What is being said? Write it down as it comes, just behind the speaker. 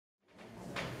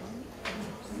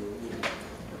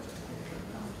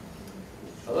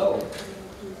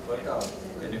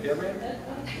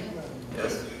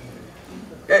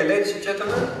Okay, ladies and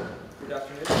gentlemen, good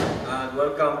afternoon, and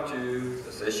welcome to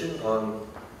the session on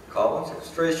carbon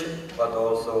sequestration, but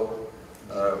also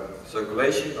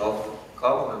circulation of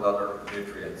carbon and other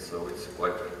nutrients. So it's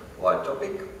quite a wide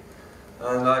topic.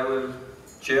 And I will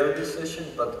chair this session,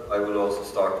 but I will also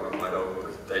start with my own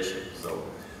presentation. So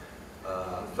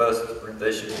first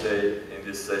presentation today in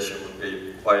this session will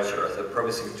be biochar as a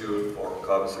promising tool for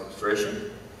carbon sequestration,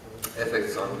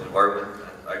 effects on the environment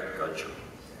and agriculture.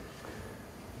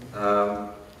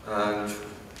 And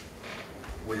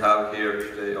we have here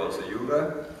today also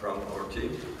Juve from our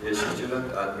team, PhD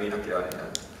student, and Miina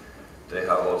Kianinen. They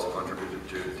have also contributed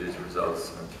to these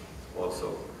results, and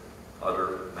also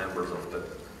other members of the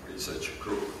research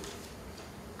group.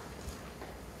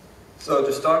 So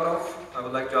to start off, I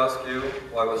would like to ask you,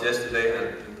 why was yesterday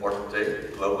an important day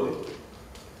globally?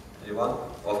 Anyone?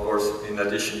 Of course, in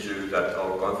addition to that,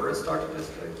 our conference started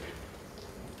yesterday.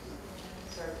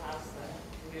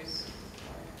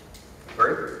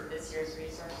 This year's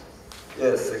resources?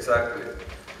 Yes, exactly.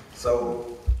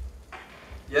 So,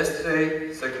 yesterday,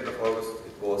 2nd of August,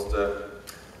 it was the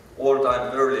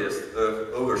all-time earliest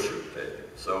Earth overshoot day.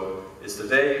 So, it's the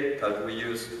day that we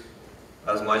use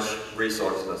as much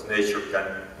resources as nature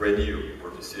can renew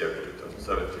for this year,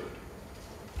 2017.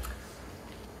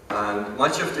 And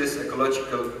much of this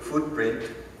ecological footprint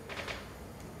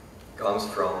comes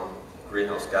from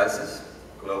greenhouse gases,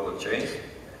 global change.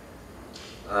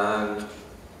 And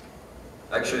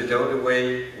actually the only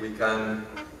way we can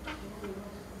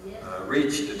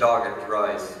reach the target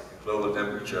rise in global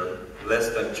temperature less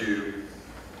than 2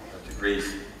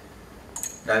 degrees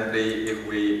can be if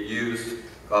we use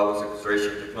carbon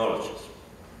sequestration technologies.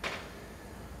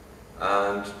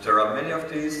 And there are many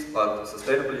of these, but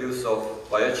sustainable use of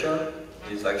biochar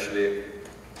is actually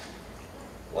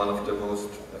one of the most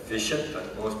efficient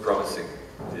and most promising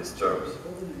in these terms.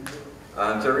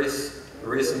 And there is a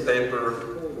recent paper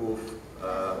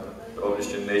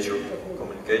published in Nature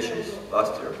Communications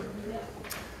last year.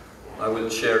 I will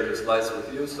share the slides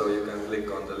with you, so you can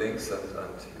click on the links and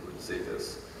you will see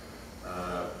this,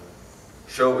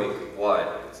 showing why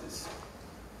this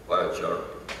biochar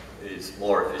is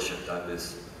more efficient than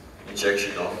this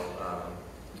injection of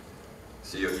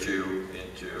CO2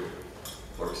 into,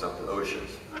 for example, oceans.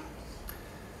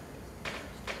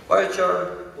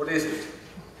 Biochar, what is it?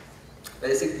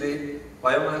 Basically,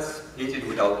 biomass heated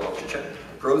without oxygen.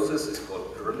 The process is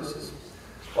called pyrolysis.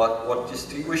 But what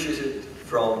distinguishes it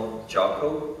from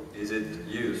charcoal is its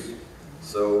use.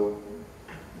 So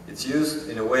it's used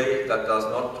in a way that does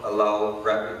not allow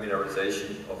rapid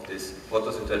mineralization of this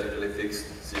photosynthetically fixed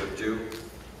CO2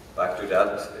 back to the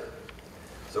atmosphere.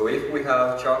 So if we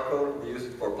have charcoal, we use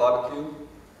it for barbecue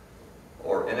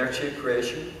or energy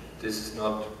creation. This is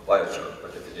not biochar by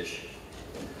definition.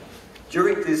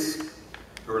 During this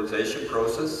pyrolyzation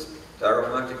process, the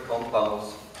aromatic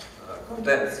compounds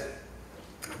condense.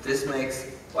 This makes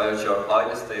biochar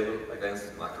highly stable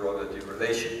against microbial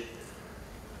degradation.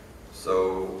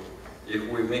 So, if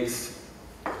we mix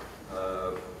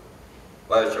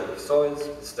biochar with soils,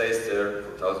 it stays there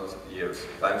for thousands of years,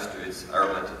 thanks to its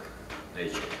aromatic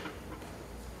nature.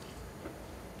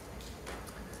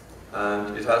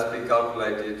 And it has been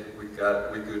calculated we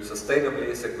could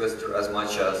sustainably sequester as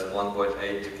much as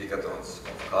 1.8 gigatons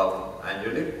of carbon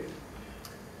annually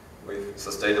with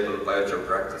sustainable biochar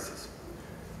practices.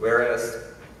 Whereas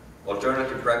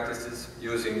alternative practices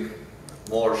using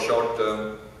more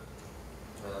short-term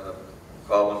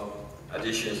carbon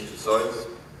additions to soils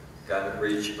can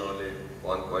reach only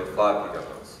 1.5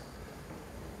 gigatons.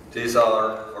 These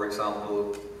are, for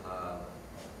example,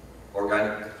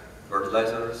 organic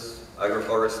fertilizers,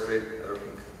 agroforestry, everything.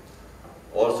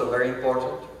 Also very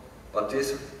important, but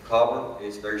this carbon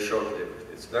is very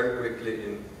short-lived. It's very quickly,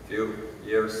 in a few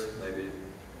years, maybe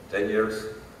 10 years,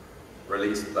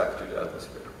 released back to the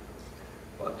atmosphere.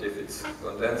 But if it's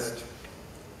condensed,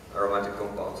 aromatic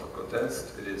compounds are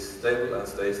condensed, it is stable and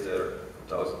stays there for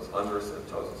thousands, hundreds and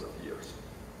thousands of years.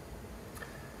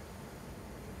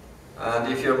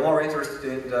 And if you're more interested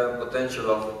in the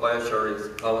potential of biochar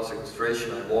in carbon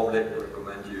sequestration, I warmly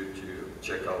recommend you to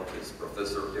check out this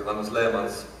Professor Johannes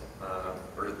Lehmann's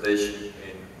presentation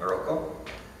in Morocco.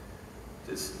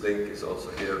 This link is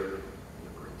also here in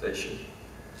the presentation,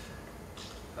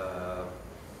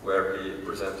 where he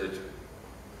presented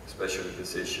especially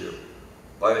this issue,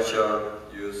 biochar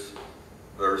use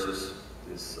versus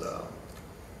this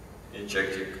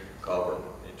injecting carbon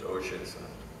into oceans and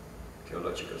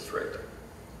geological strata.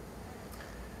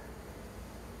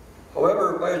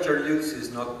 However, biochar use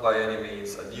is not by any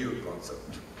means a new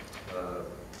concept.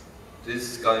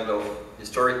 This kind of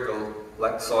historical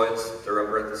black soils, terra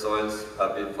preta soils,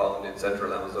 have been found in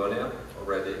central Amazonia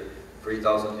already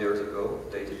 3,000 years ago,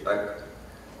 dated back.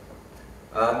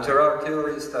 And there are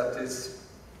theories that this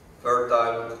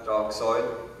fertile dark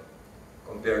soil,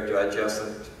 compared to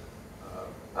adjacent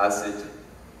acid,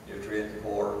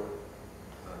 nutrient-poor,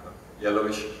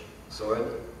 yellowish soil,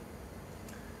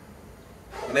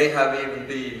 may have even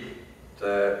been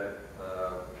the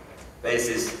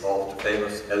basis of the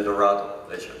famous El Dorado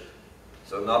legend.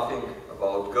 So nothing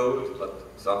about gold, but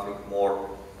something more,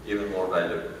 even more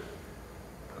valuable.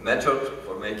 A method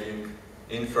for making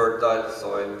infertile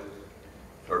soil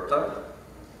fertile,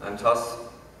 and thus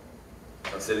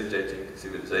facilitating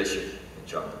civilization in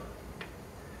jungle.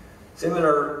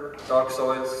 Similar dark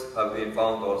soils have been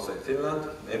found also in Finland,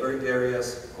 neighboring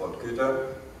areas called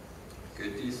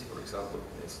Kytis, for example,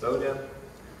 in Estonia,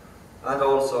 and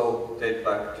also date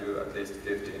back to at least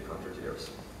 1500 years.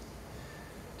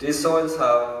 These soils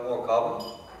have more carbon,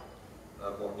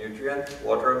 more nutrient,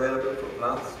 water available for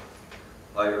plants,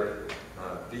 higher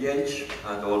pH,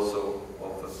 and also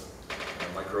often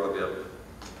microbial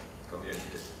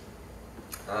community.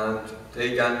 And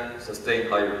they can sustain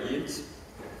higher yields.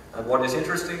 And what is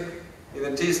interesting,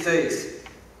 even these days,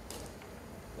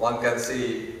 one can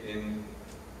see in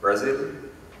Brazil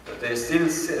that they still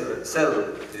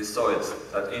sell these soils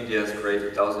that Indians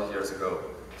created 1,000 years ago.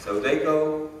 So they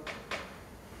go,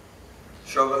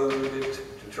 shovel a little bit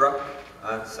to truck,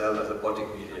 and sell as a potting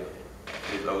media,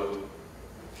 these old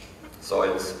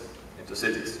soils into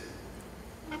cities.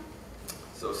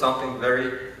 So something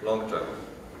very long-term.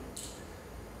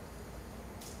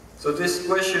 So this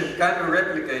question, can we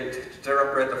replicate the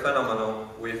terra preta phenomenon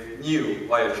with new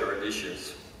biochar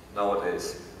additions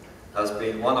nowadays, has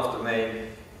been one of the main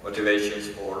motivations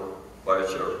for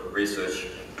biochar research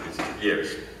in recent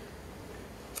years.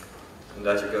 And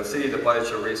as you can see, the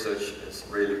biochar research is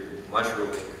really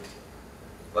mushrooming.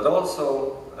 But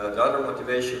also, the other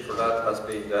motivation for that has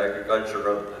been the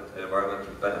agricultural and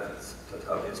environmental benefits that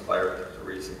have inspired the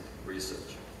recent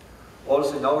research.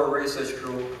 Also in our research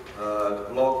group, the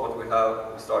blog what we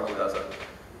have, we started as a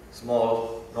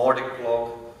small Nordic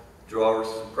blog. To our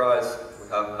surprise, we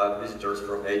have had visitors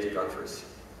from 80 countries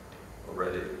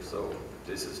already. So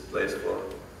this is a place for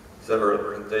several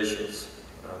presentations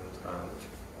and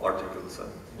articles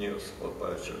and news about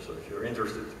biochar. So if you're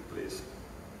interested, please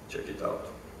check it out.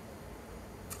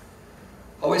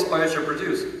 How is biochar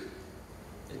produced?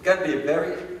 It can be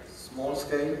very small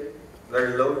scale,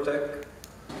 very low tech,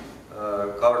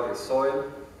 covered with soil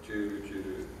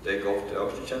to take off the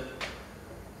oxygen.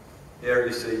 Here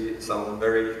you see some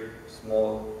very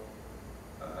small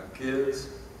kilns,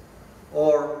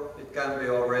 or it can be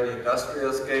already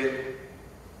industrial scale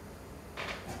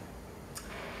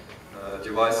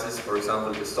devices, for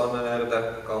example the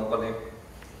Sonnenerde company.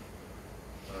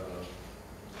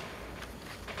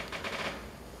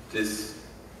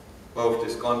 Both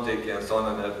this Contiki and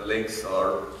Sonnenerde links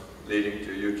are leading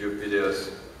to YouTube videos,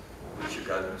 which you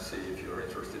can see if you're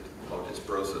interested in how this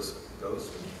process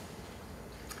goes.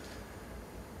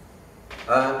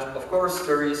 And of course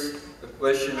there is the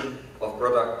question of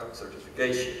product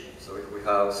certification. So if we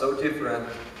have so different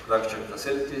production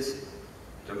facilities,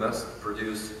 they must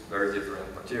produce very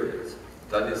different materials.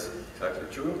 That is exactly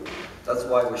true. That's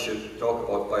why we should talk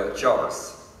about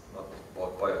biochars, not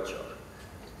about biochar.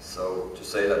 So to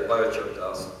say that biochar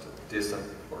does this and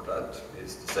or that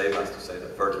is the same as to say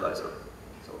that fertilizer.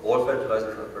 So all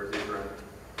fertilizers are very different,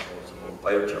 also all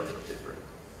biochars are different.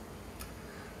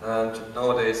 And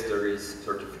nowadays there is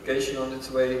certification on its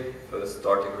way, first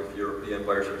starting with European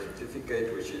Biochar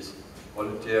Certificate, which is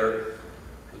volunteer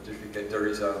certificate. There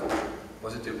is a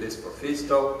positive list for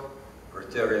feedstock,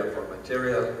 criteria for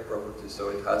material properties, so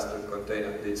it has to contain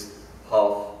at least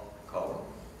half carbon.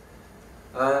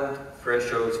 And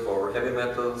thresholds for heavy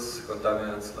metals,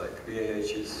 contaminants like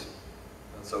PAHs,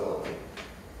 and so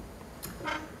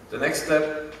on. The next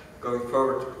step going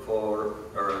forward for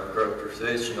our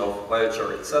characterization of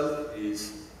biochar itself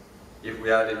is if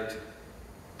we add it,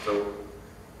 so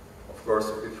of course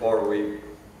before we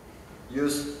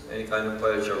use any kind of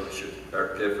biochar we should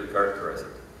carefully characterize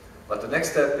it. But the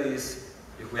next step is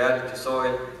if we add it to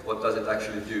soil, what does it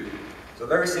actually do? So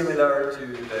very similar to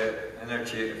the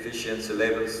energy efficiency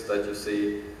labels that you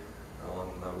see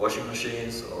on washing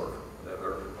machines or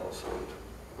whatever household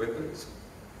equipment.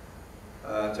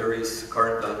 There is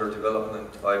currently under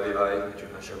development ICEI,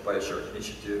 International Biochar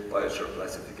Initiative, Biochar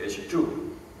Classification Tool,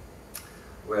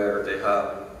 where they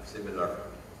have similar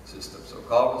systems. So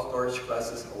carbon storage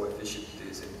classes, how efficient it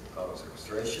is in carbon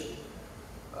sequestration,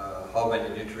 how many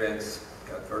nutrients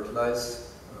can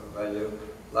fertilize, value,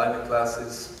 lining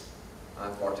classes,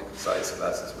 and particle size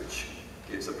classes, which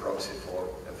gives a proxy for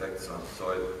effects on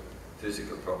soil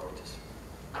physical properties.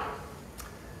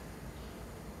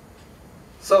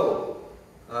 So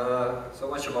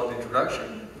much about the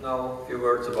introduction. Now a few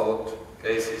words about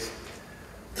cases.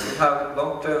 We have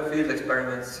long-term field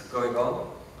experiments going on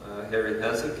here in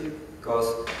Helsinki,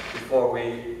 because before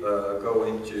we go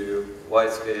into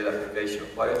wide-scale application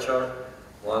of biochar,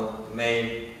 one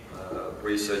main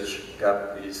research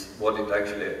gap is what it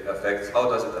actually affects, how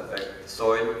does it affect the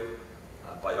soil,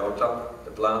 biota,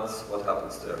 the plants, what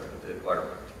happens there in the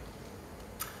environment.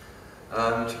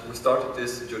 And we started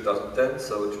this in 2010,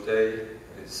 so today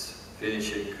is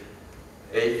finishing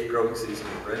 8th growing season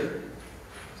already.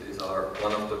 These are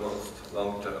one of the most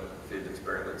long-term field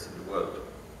experiments in the world.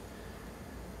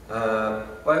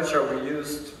 Biochar we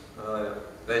used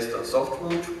based on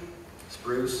softwood,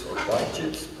 spruce or pine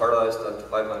chips, paralyzed at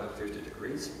 550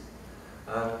 degrees,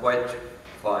 and quite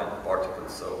fine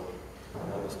particles, so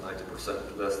almost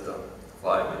 90% less than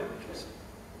 5 millimeters.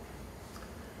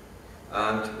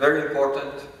 And very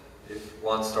important, if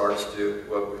one starts to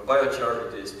work with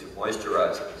biochar, it is to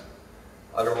moisturize it.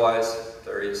 Otherwise,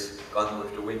 there is gun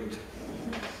with the wind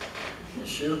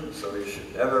issue, so you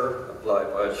should never apply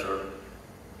biochar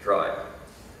dry.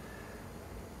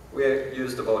 We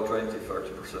used about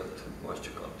 20–30%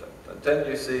 moisture content. And then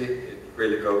you see it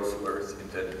really goes where it's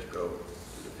intended to go,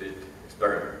 to the field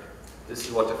experiment. This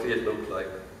is what the field looked like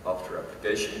after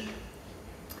application.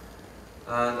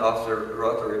 And after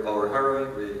rotary power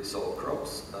harrowing, we saw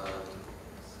crops. And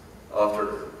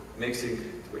after mixing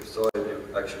it with soil, you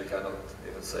actually cannot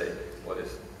even say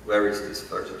where is this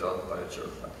 30-ton biochar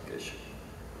application.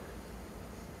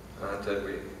 And then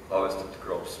we harvested the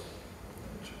crops.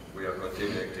 And we are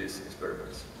continuing these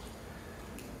experiments.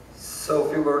 So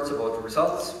a few words about the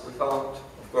results. We found,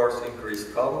 of course,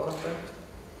 increased carbon content,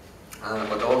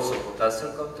 but also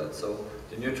potassium content. So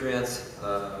the nutrients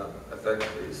effect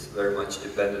is very much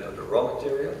dependent on the raw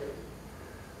material.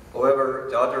 However,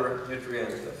 the other nutrient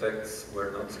effects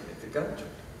were not significant,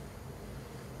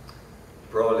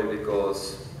 probably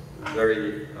because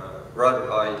very rather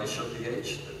high initial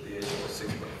pH. The pH was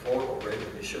 6.4 already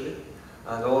initially,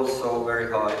 and also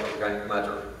very high organic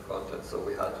matter content. So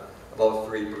we had about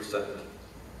 3%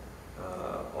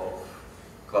 of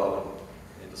carbon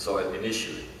in the soil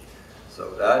initially.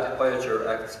 So the added biochar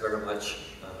acts very much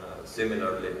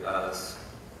similarly as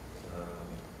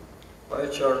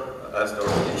biochar, as the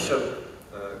initial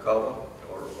carbon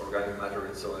or organic matter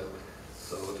in soil.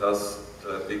 So thus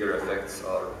the bigger effects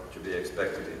are to be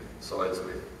expected in soils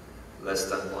with less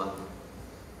than 1%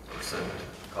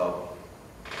 carbon.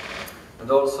 And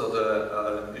also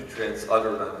the nutrients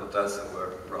other than potassium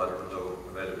were rather low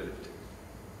availability.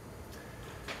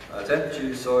 Then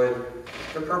to soil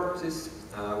physical properties,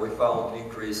 we found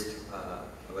increased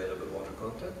available water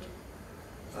content,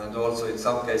 and also in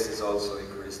some cases also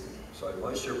increased soil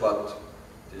moisture, but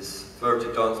this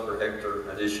 30 tons per hectare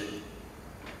addition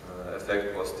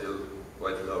effect was still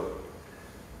quite low.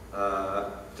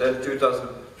 Then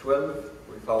 2012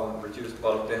 we found reduced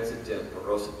bulk density and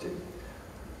porosity,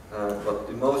 but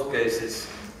in most cases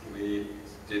we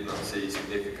did not see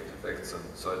significant effects on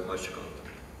soil moisture content.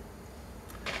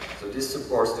 So this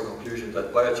supports the conclusion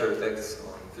that biochar effects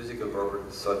on physical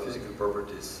properties, soil physical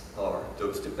properties, are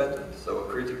dose dependent. So a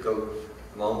critical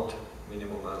amount,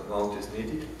 minimum amount is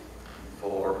needed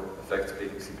for effects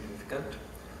being significant,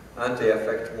 and they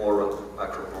affect more on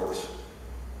macropores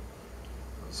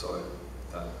on soil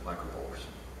than micropores.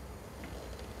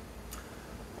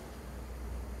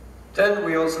 Then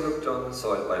we also looked on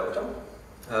soil biota.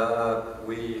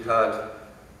 We had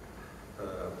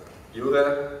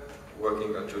urea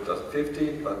working on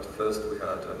 2015, but first we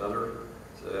had another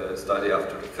study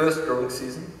after the first growing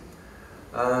season.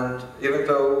 And even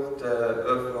though the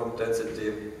earthworm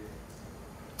density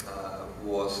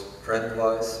was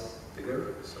trend-wise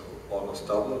bigger, so almost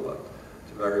double, but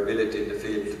the variability in the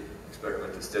field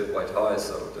experiment is still quite high,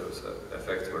 so those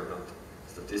effects were not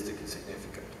statistically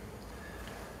significant.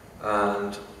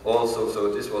 And also,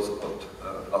 so this was about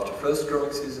after first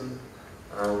growing season,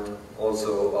 and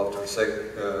also after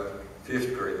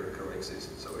fifth growing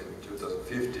season, so in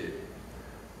 2015,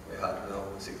 we had no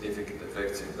significant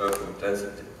effects in earthworm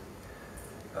density.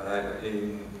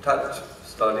 In that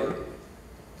study,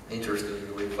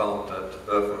 interestingly, we found that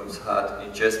earthworms had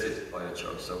ingested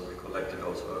biochar, so we collected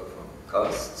also earthworm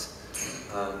casts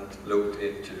and looked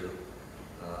into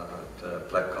the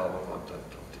black carbon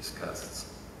content of these casts.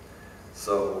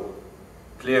 So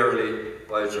clearly,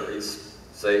 biochar is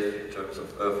safe in terms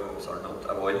of earthworms are not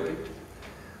avoiding it.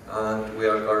 And we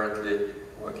are currently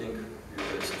working,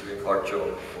 UA is doing hard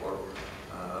job for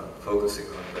focusing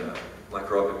on the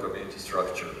microbial community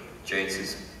structure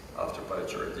changes after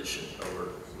biochar addition over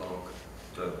long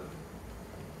term.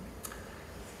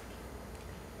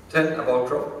 Then about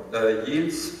crop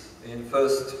yields. In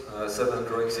first 7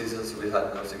 growing seasons we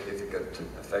had no significant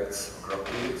effects on crop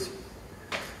yields.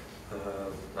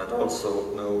 And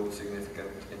also no significant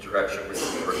interaction with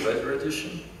fertilizer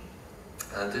addition.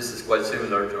 And this is quite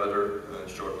similar to other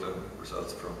short-term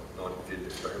results from Nordic field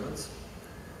experiments.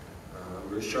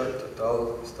 Richard et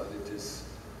al. Studied this.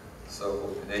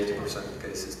 So in 80% of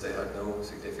cases they had no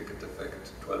significant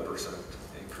effect, 12%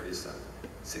 increase and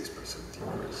 6%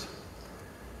 decrease.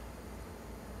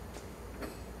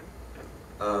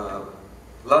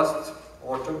 Last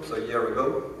autumn, so a year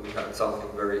ago, we had something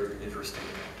very interesting.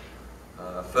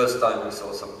 First time we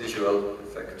saw some visual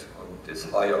effect on this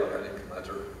high organic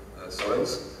matter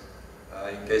soils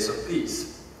in case of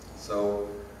peas. So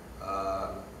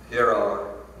here are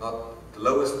not the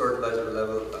lowest fertilizer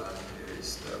level, and here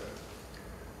is the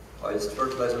highest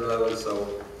fertilizer level.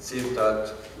 So it seemed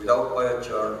that without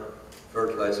biochar,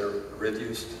 fertilizer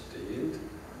reduced the yield,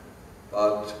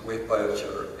 but with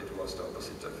biochar it was the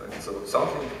opposite effect. So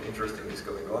something interesting is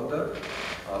going on there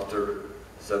after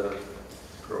 7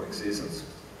 growing seasons.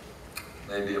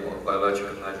 Maybe about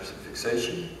biological nitrogen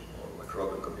fixation or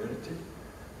microbial community.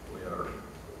 We are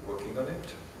working on it.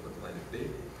 What might it be?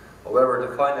 However,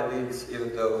 the final yields,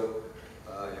 even though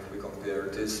if we compare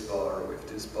this bar with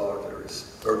this bar, there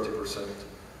is 30%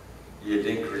 yield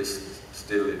increase,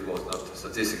 still it was not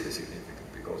statistically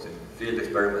significant, because in field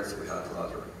experiments we had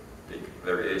rather big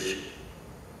variation.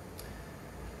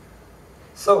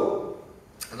 So,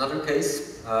 another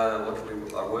case, what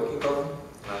we are working on,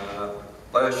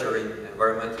 biochar in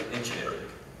environmental engineering.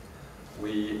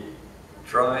 We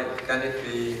try, can it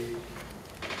be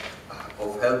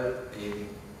of help in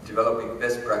developing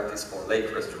best practice for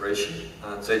lake restoration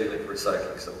and sediment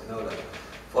recycling. So we know that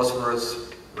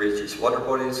phosphorus reaches water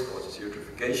bodies, causes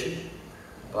eutrophication,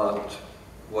 but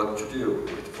what to do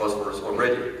with phosphorus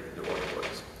already in the water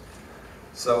bodies?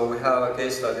 So we have a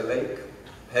case study lake,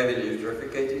 heavily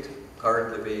eutrophicated,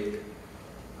 currently being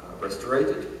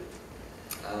restorated,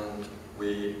 and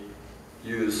we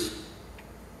use,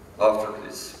 after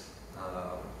this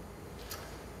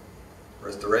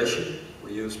restoration,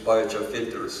 we use biochar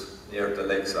filters near the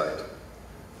lakeside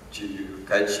to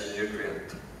catch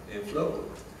nutrient inflow.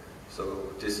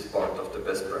 So this is part of the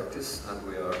best practice, and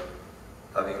we are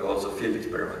having also field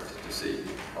experiment to see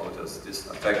how does this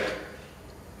affect.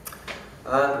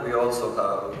 And we also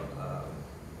have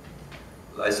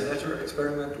lysinator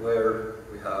experiment where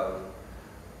we have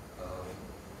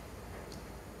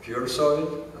pure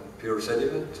soil and pure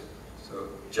sediment, so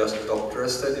just top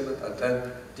dress sediment, and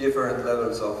then different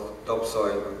levels of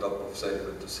topsoil on top of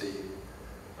sediment to see,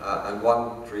 and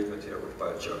one treatment here with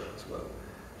biochar as well,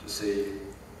 to see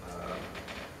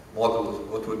model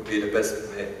what would be the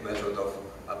best method of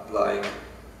applying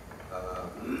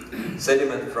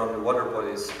sediment from the water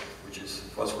bodies, which is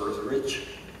phosphorus rich,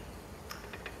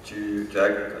 to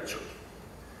agriculture.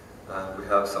 And we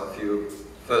have some few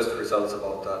first results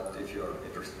about that. If you are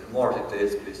interested in more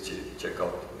details, please check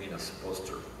out Mina's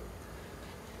poster,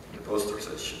 the poster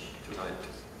session tonight.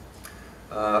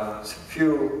 A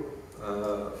few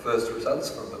first results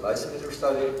from the lysinator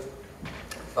study.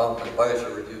 Found that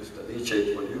biochar reduced the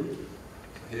leachate volume.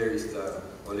 So here is the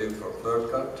volume for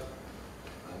third cut,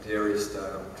 and here is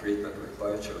the treatment with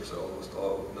biochar, so almost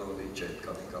no leachate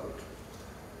coming out.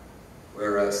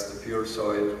 Whereas the pure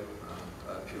soil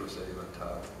and pure sediment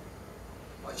have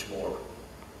much more.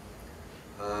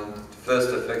 And the first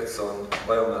effects on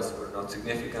biomass were not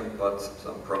significant, but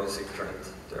some promising trend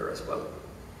there as well.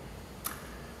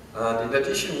 And in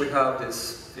addition, we have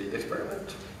this field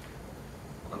experiment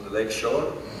on the lake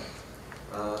shore,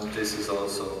 and this is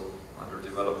also under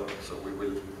development, so we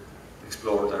will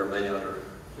explore there many other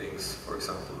things, for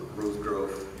example, root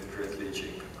growth, nutrient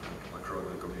leaching, and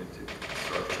microbial community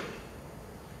structure.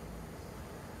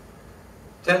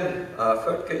 Then,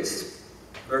 third case,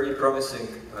 very promising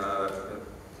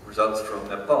results from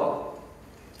Nepal.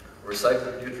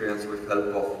 Recycled nutrients with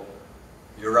help of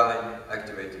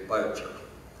urine-activated biochar.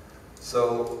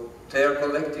 So they are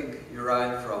collecting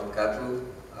urine from cattle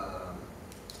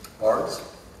parts,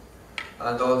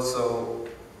 and also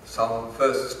some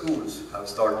first schools have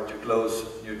started to close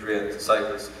nutrient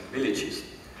cycles in villages.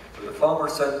 So the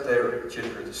farmers send their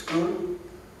children to school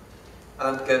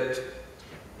and get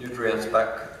nutrients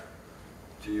back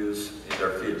to use in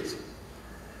their fields.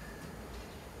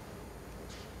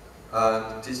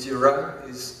 And this urine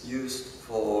is used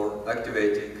for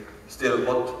activating still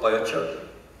hot biochar.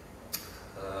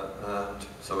 And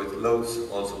so it loads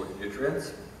also with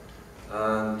nutrients.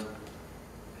 And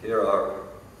here are a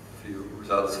few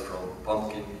results from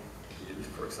pumpkin yield,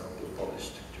 for example,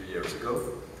 published 2 years ago,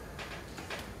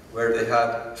 where they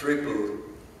had triple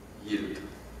yield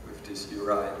with this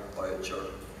urine biochar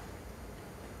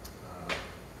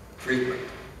treatment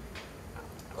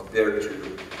compared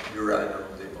to urine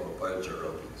only or biochar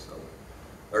only. So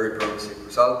very promising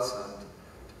results, and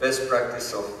the best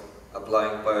practice of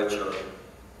applying biochar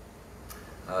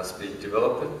has been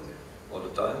developed all the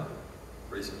time,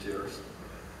 recent years.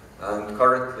 And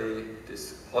currently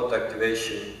this hot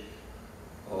activation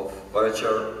of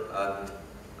biochar and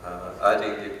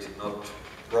adding it, not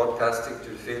broadcasting to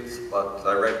the fields, but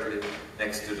directly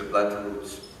next to the plant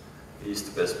roots, is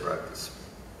the best practice.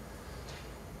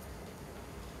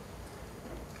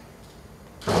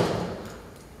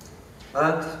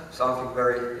 And something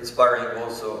very inspiring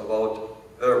also about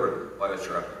urban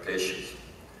biochar applications.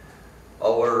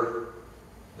 Our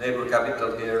neighbor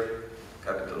capital here,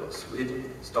 capital of Sweden,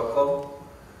 Stockholm,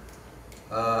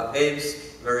 aims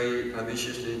very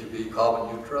ambitiously to be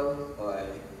carbon neutral by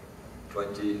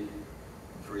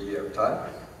 23-year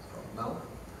time from now.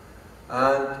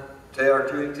 And they are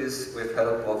doing this with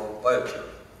help of biochar.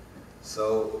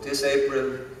 So this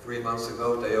April, 3 months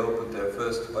ago, they opened their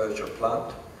first biochar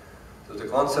plant. So the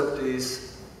concept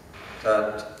is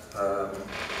that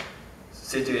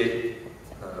city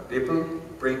people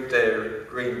bring their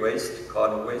green waste,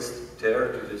 garden waste,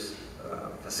 there to this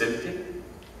facility,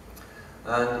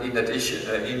 and in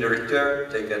addition, in return,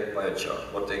 they get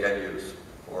biochar, what they can use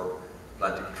for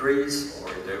planting trees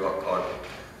or in their garden.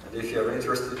 And if you are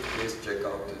interested, please check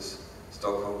out this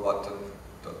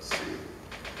stockholmbutton.c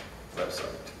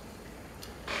website.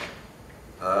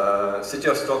 City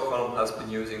of Stockholm has been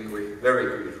using with very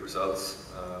good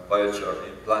results biochar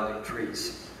in planting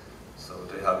trees. So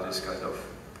they have this kind of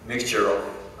mixture of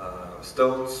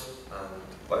stones and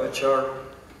biochar,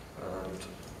 and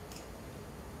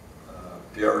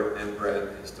Pierre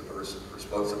Embren is the person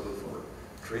responsible for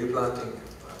tree planting,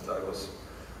 and I was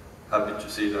happy to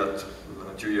see that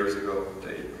 2 years ago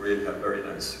they really have very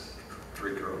nice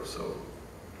tree growth, so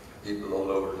people all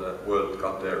over the world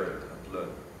come there and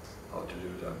learn how to do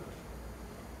the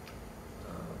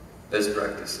best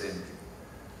practice in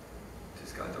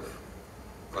this kind of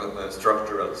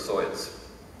structural soils.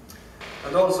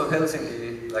 And also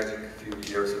Helsinki, like a few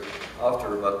years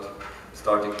after, but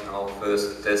starting now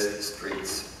first test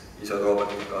streets,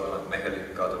 Iso-Rovaniemenkatu and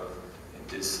Mechelinkatu in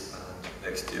this, and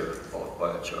next year about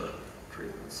biochar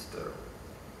treatments there.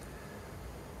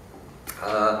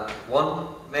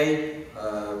 One main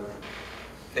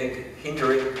thing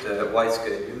hindering the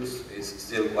wide-scale use is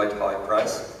still quite high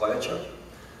price of biochar.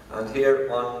 And here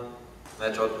one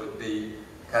method would be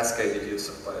cascaded use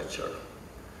of biochar.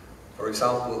 For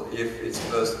example, if it's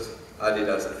first added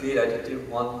as a feed additive,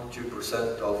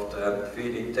 1–2% of the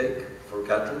feed intake for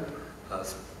cattle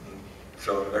has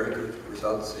shown very good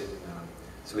results in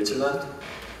Switzerland.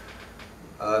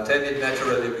 Then it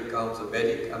naturally becomes a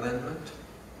bedding amendment,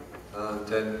 and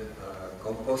then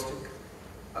composting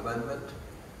amendment,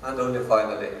 and only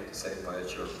finally the same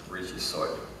biochar reaches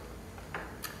soil.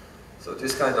 So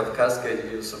this kind of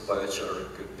cascaded use of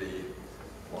biochar could be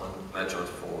one method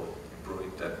for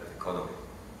improving the economy.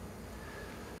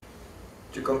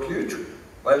 To conclude,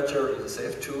 biochar is a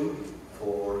safe tool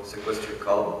for sequestering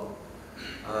carbon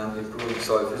and improving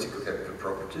soil physical-chemical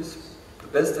properties. The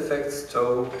best effects,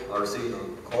 though, are seen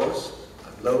on coarse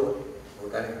and low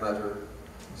organic matter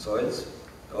soils,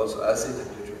 also acid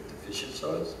and nutrient-deficient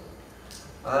soils.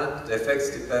 And the effects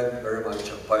depend very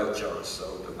much on biochar,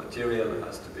 so the material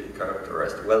has to be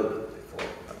characterized well before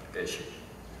application.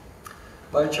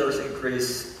 Biochars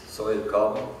increase soil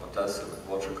carbon, potassium and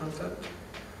water content,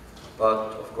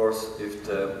 but of course if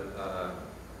the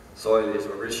soil is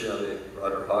originally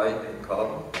rather high in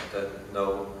carbon, then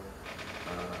no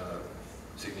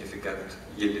significant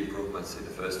yield improvements in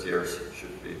the first years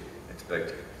should be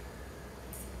expected.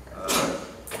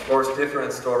 Of course,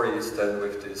 different story is then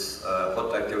with these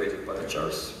hot activated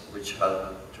biochars, which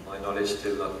have, to my knowledge,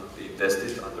 still not been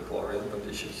tested under boreal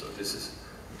conditions. So this is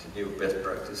the new best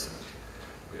practice, and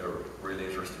we are really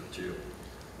interested to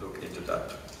look into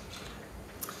that.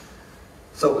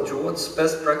 So towards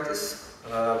best practice,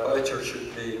 biochar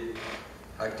should be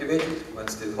activated when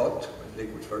still hot with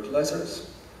liquid fertilizers,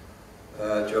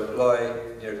 to apply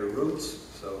near the roots,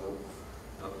 so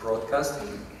not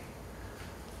broadcasting.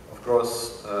 Of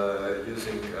course,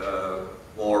 using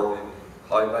more in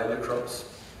high-value crops,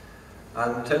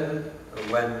 and then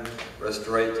when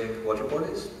restorating water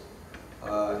bodies,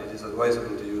 it is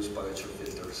advisable to use biochar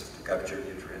filters to capture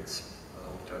nutrients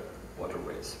along the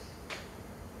waterways.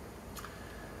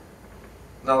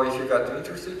 Now, if you got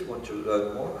interested, want to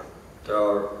learn more, there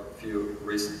are a few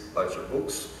recent biochar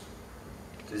books.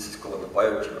 This is called the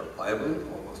Biochar Bible,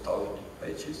 almost 1,000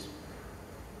 pages.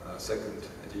 Second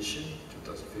edition,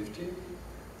 2015.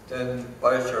 Then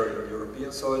Biochar in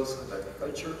European Soils and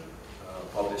Agriculture,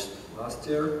 published last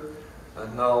year.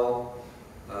 And now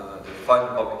the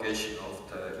final publication of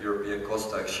the European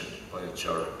Cost Action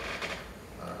Biochar,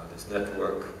 this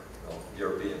network of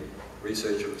European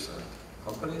researchers and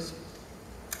companies.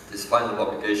 This final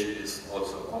publication is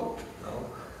also out now,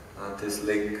 and this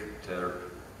link there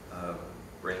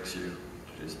brings you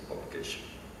to this publication.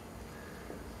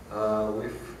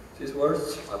 With these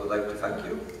words, I would like to thank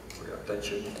you for your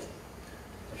attention.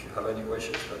 If you have any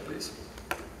questions, then please.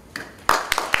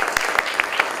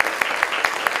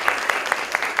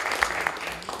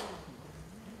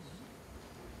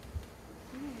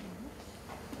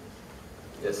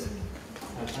 Yes.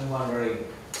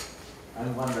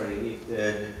 I'm wondering if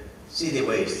the city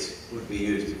waste would be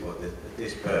used for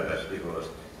this purpose, because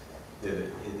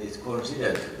it is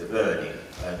considered the burning,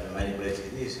 and many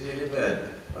places it is really burned,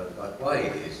 but why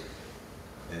it is?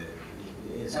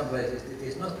 In some places it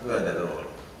is not burned at all.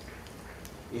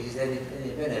 Is there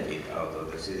any benefit out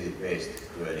of the city waste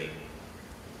burning?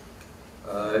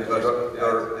 Because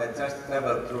I just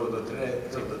traveled through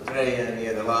the train, and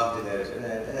near the Lahti there is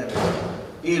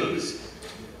hills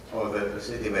of the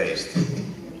city waste.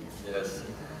 Yes,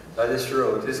 that is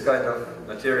true. This kind of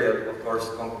material, of course,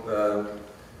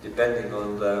 depending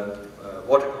on the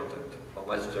water content, how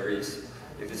much there is.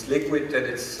 If it's liquid, then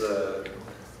it's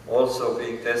also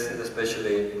being tested,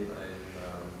 especially in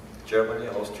Germany,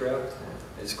 Austria.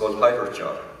 It's called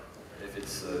hydrochar, if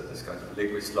it's this kind of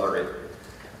liquid slurry.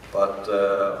 But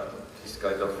this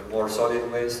kind of more solid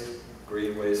waste,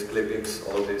 green waste, clippings,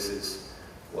 all this is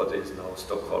what is now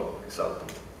Stockholm example.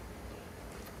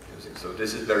 So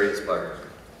this is very inspiring.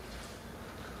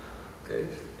 Okay,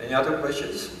 any other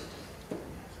questions?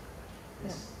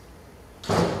 Yes.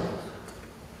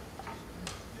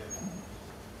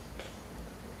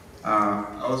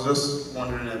 I was just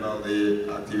wondering about the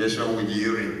activation with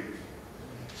urine.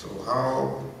 So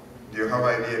how, do you have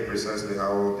idea precisely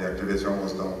how the activation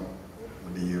was done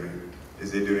with the urine?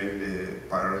 Is it during the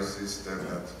pyrolysis step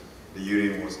that the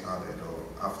urine was added,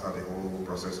 or after the whole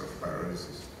process of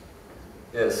pyrolysis?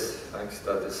 Yes, thanks.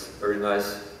 That is a very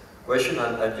nice question,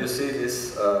 and you see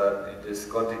this in this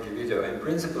Kontiki video. In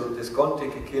principle, this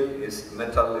Kontiki kiln is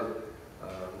metal,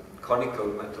 conical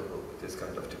metal, this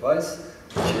kind of device,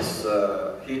 which is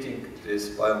heating this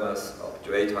biomass up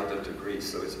to 800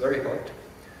 degrees, so it's very hot.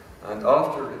 And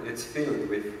after it's filled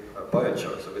with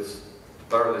biochar, so its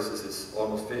pyrolysis is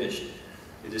almost finished,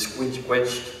 it is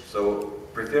quenched, so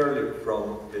preferably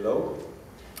from below.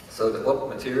 So the hot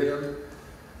material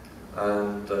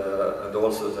and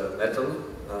also the metal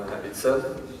itself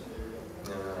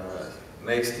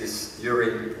makes this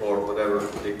urine or whatever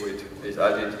liquid is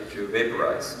added to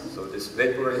vaporize. So this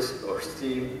vaporize or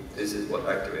steam, this is what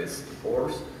activates the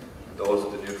pores, and also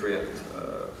the nutrient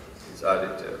is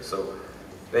added there. So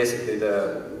basically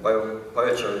the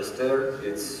biochar is there,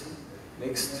 it's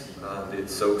mixed, and it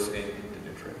soaks in the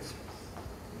nutrients.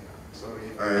 Sorry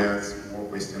if I ask more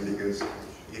question, because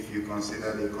if you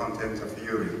consider the content of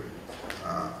urine,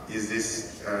 is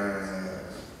this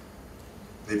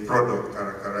the product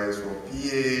characterized for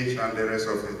pH and the rest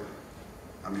of it?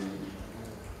 I mean,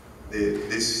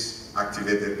 this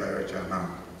activated biochar now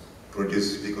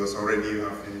produced, because already you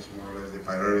have finished more or less the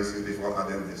pyrolysis before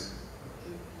adding this.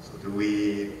 So do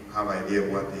we have idea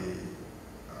what the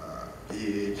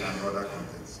pH and other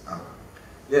contents are?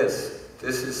 Yes.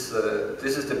 This is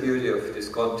the beauty of this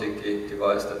Kontiki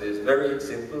device, that is very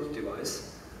simple device.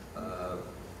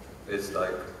 It's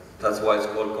like, that's why it's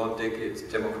called Kontiki, it's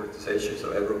democratization,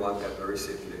 so everyone can very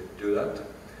simply do that.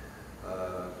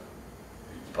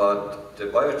 But the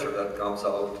biochar that comes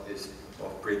out is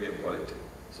of premium quality.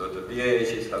 So the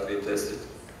BAHs have been tested,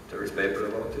 there is paper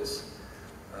about this,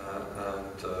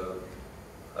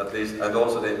 at least, and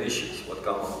also the emissions, what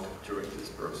come out during this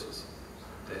process.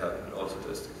 They have been also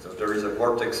tested. So there is a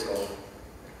vortex of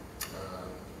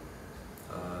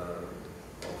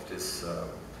this.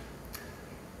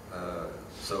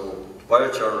 So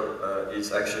biochar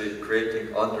is actually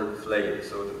creating under flame.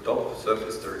 So the top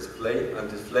surface there is flame, and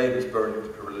this flame is burning the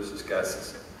pyrolysis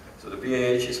gases. So the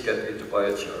BAHs get into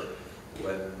biochar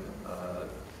when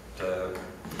the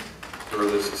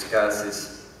pyrolysis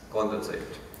gases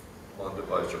condensate on the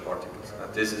biochar particles,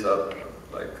 and this is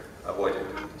like avoided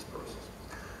in this process.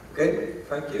 Okay,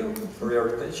 thank you for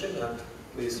your attention, and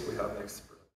please, we have next.